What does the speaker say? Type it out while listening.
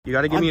You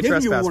got to give me a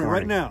trespass warning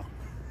right now.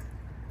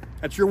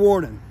 That's your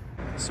warning.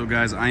 So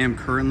guys, I am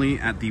currently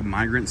at the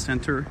Migrant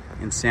Center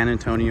in San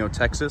Antonio,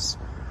 Texas,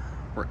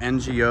 where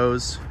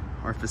NGOs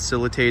are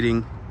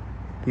facilitating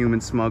human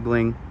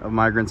smuggling of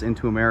migrants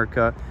into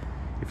America.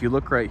 If you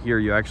look right here,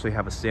 you actually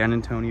have a San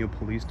Antonio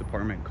Police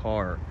Department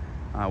car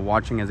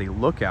watching as a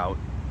lookout,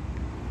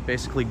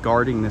 basically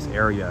guarding this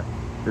area.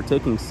 They're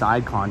taking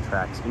side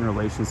contracts in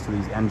relations to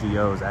these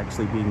NGOs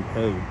actually being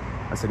paid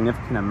a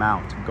significant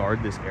amount to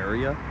guard this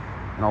area.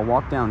 And I'll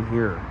walk down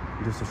here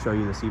just to show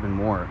you this even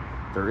more.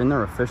 They're in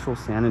their official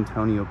San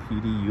Antonio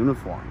PD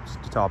uniforms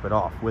to top it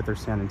off, with their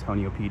San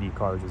Antonio PD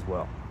cars as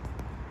well.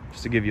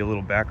 Just to give you a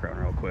little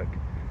background real quick.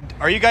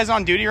 Are you guys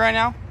on duty right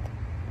now?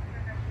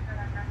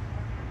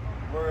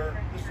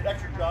 This is an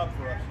extra job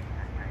for us.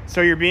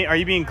 So are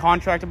you being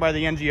contracted by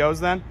the NGOs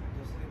then?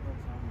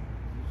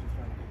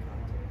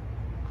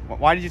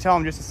 Why did you tell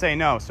them just to say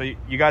no? So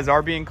you guys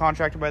are being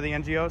contracted by the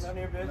NGOs? None of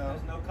your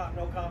business.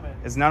 No comment.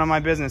 It's none of my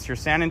business. You're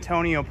San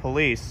Antonio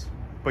police,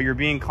 but you're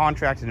being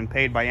contracted and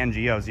paid by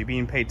NGOs. You're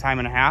being paid time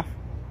and a half?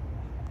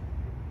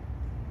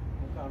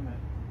 No comment.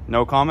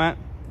 No comment?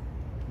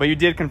 But you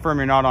did confirm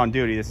you're not on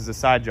duty. This is a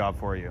side job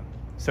for you.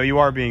 So you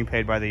are being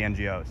paid by the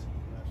NGOs.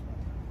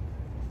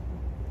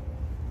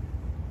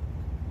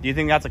 Do you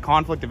think that's a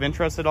conflict of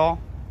interest at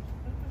all?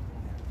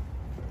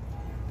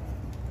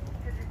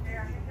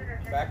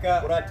 Back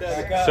up. What I tell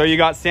you. Back up. So you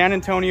got San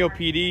Antonio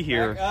PD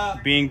here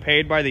being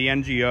paid by the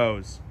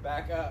NGOs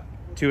Back up.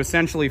 to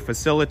essentially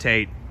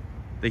facilitate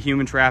the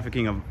human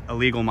trafficking of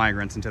illegal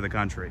migrants into the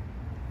country.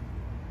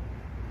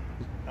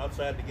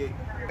 Outside the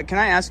gate. Can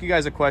I ask you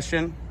guys a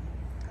question?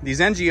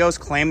 These NGOs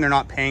claim they're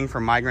not paying for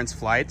migrants'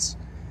 flights,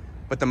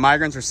 but the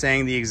migrants are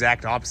saying the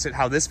exact opposite.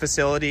 How this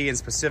facility in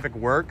specific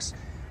works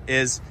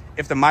is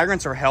if the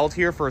migrants are held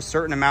here for a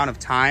certain amount of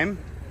time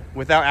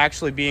without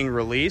actually being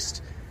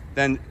released,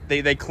 then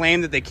they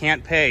claim that they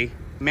can't pay.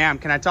 Ma'am,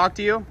 can I talk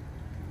to you?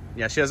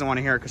 Yeah, she doesn't want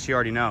to hear it because she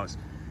already knows.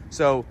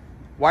 So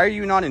why are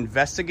you not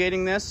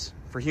investigating this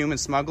for human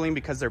smuggling?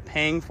 Because they're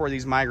paying for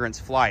these migrants'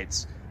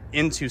 flights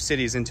into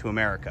cities, into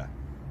America.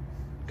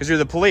 Because you're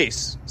the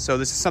police, so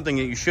this is something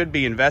that you should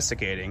be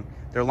investigating.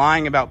 They're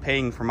lying about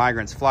paying for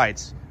migrants'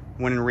 flights,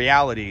 when in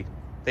reality,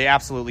 they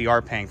absolutely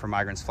are paying for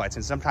migrants' flights,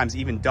 and sometimes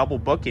even double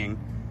booking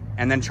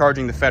and then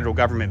charging the federal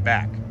government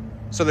back.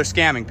 So they're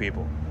scamming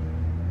people.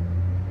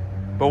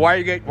 But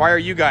why are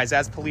you guys,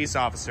 as police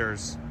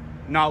officers,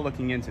 not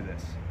looking into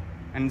this?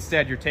 And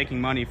instead, you're taking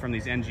money from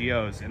these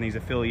NGOs and these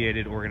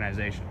affiliated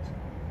organizations.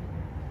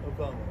 No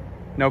comment.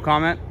 No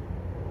comment?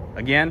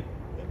 Again?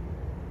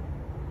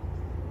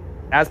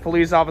 As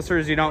police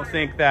officers, you don't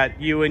think that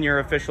you in your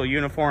official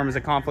uniform is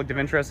a conflict of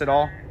interest at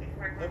all?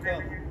 No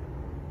comment.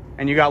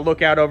 And you got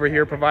lookout over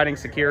here providing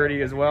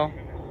security as well?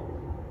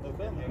 No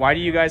comment. Why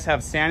do you guys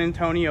have San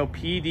Antonio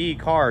PD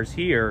cars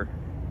here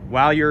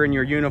while you're in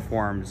your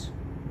uniforms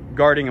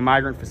guarding a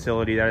migrant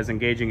facility that is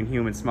engaging in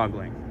human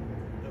smuggling?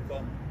 No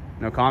comment.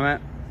 No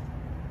comment?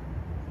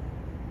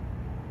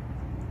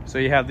 So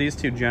you have these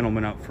two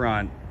gentlemen up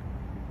front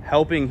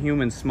helping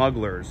human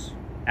smugglers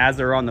as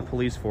they're on the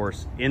police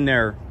force in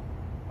their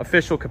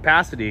official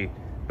capacity,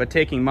 but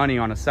taking money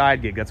on a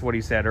side gig. That's what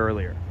he said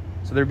earlier.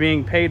 So they're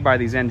being paid by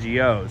these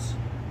NGOs,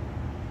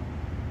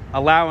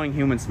 allowing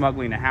human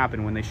smuggling to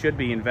happen when they should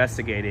be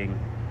investigating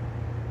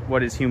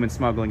what is human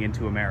smuggling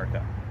into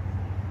America.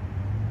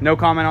 No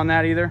comment on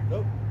that either?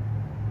 Nope.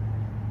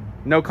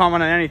 No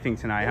comment on anything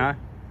tonight, huh?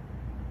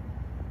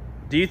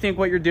 Do you think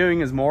what you're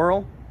doing is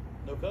moral?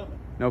 No comment.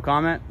 No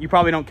comment? You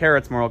probably don't care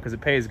it's moral because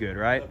it pays good,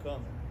 right? No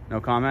comment. No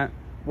comment?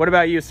 What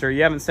about you, sir?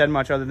 You haven't said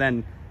much other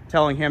than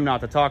telling him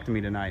not to talk to me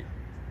tonight.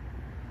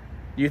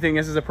 Do you think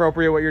this is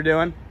appropriate what you're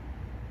doing?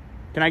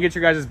 Can I get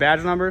your guys'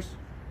 badge numbers?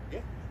 Yeah.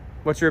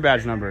 What's your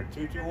badge number?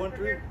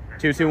 2213.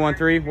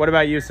 2213. What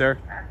about you, sir?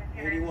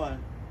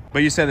 81.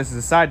 But you said this is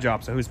a side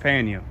job, so who's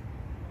paying you?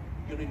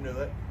 You don't even know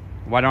that.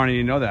 Why don't I need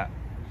to know that?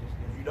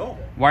 You don't.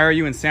 Why are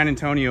you in San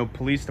Antonio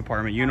Police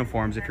Department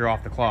uniforms if you're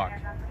off the clock?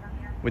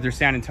 With your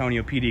San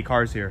Antonio PD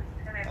cars here?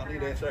 I don't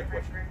need to answer that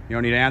question. You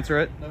don't need to answer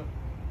it? No.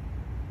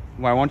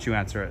 Why won't you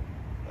answer it?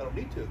 I don't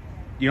need to.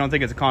 You don't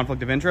think it's a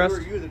conflict of interest?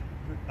 Who are you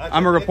that,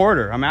 I'm a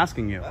reporter. I'm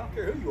asking you. I don't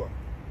care who you are.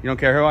 You don't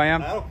care who I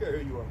am? I don't care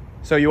who you are.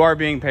 So you are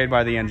being paid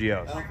by the I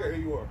NGOs. don't care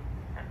who you are.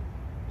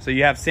 So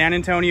you have San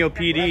Antonio What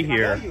I PD can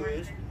here. tell you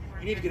is,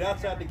 you need to get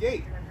outside the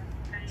gate.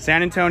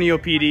 San Antonio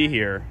PD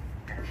here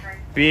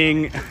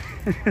being...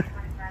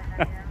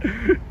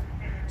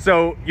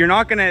 So you're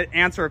not going to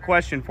answer a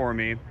question for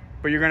me,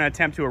 but you're going to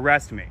attempt to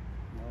arrest me.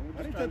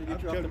 I didn't tell you to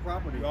get you off the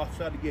property. You're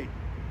outside the gate.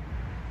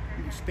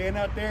 You can stand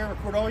out there and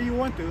record all you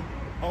want to.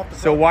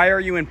 So why are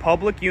you in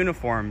public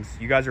uniforms?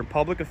 You guys are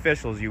public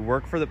officials. You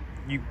work for the...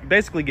 You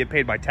basically get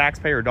paid by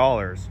taxpayer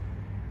dollars,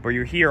 but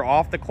you're here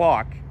off the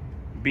clock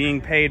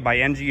being paid by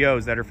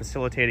NGOs that are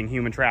facilitating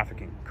human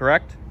trafficking,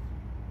 correct?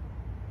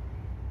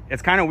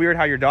 It's kind of weird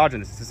how you're dodging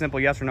this. It's a simple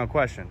yes or no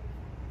question.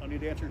 I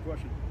need to answer your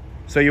question.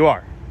 So you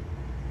are.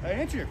 I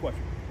answer your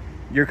question.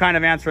 You're kind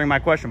of answering my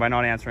question by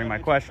not answering my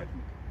question.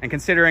 And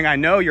considering I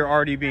know you're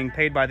already being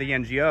paid by the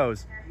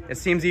NGOs, it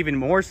seems even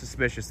more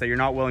suspicious that you're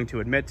not willing to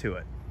admit to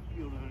it.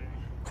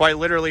 Quite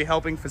literally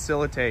helping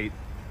facilitate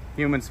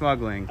human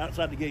smuggling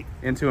Outside the gate.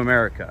 into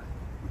America.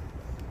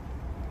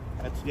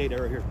 That's the gate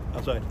right here.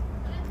 Outside.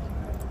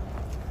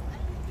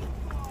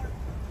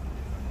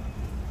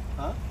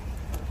 Huh?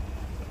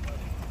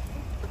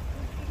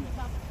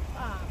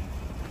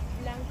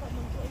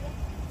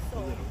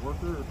 Is it a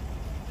worker? Or?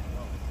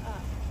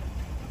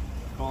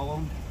 Call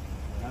them.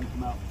 Have them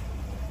come out.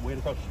 Wait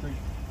across the street.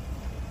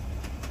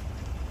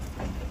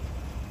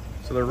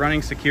 So they're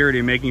running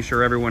security, making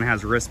sure everyone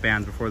has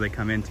wristbands before they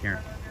come in here.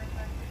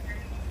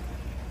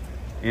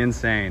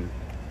 Insane.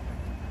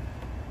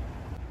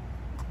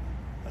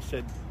 I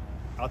said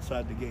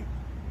outside the gate.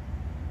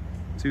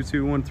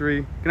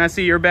 2213. Can I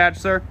see your badge,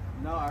 sir?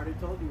 No, I already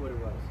told you what it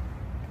was.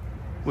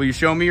 Will you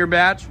show me your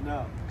badge?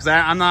 No. Because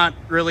I'm not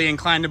really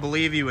inclined to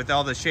believe you with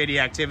all the shady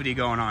activity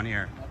going on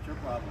here. Not your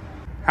problem.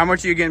 How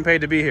much are you getting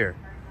paid to be here?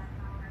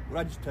 What did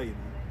I just tell you, man?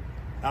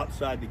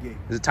 Outside the gate.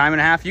 Is it time and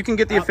a half? You can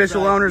get the Outside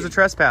official the owners gate. to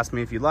trespass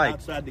me if you'd like.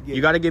 Outside the gate.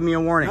 You got to give me a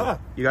warning. No,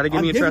 You got to give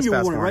me a I'm giving trespass you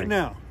a warning right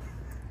now.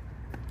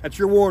 That's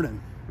your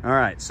warning. All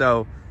right.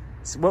 So,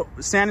 what,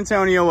 San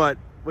Antonio,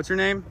 what's your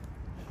name?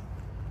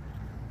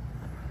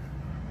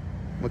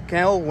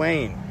 Mikkel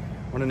Wayne.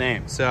 What a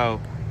name. So,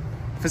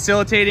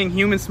 facilitating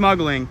human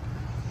smuggling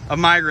of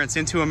migrants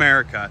into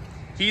America.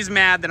 He's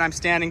mad that I'm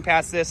standing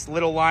past this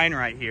little line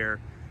right here,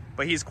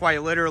 but he's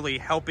quite literally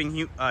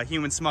helping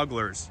human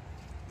smugglers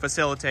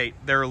facilitate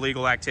their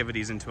illegal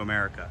activities into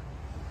America.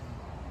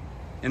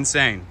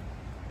 Insane.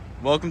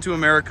 Welcome to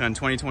America in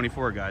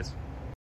 2024, guys.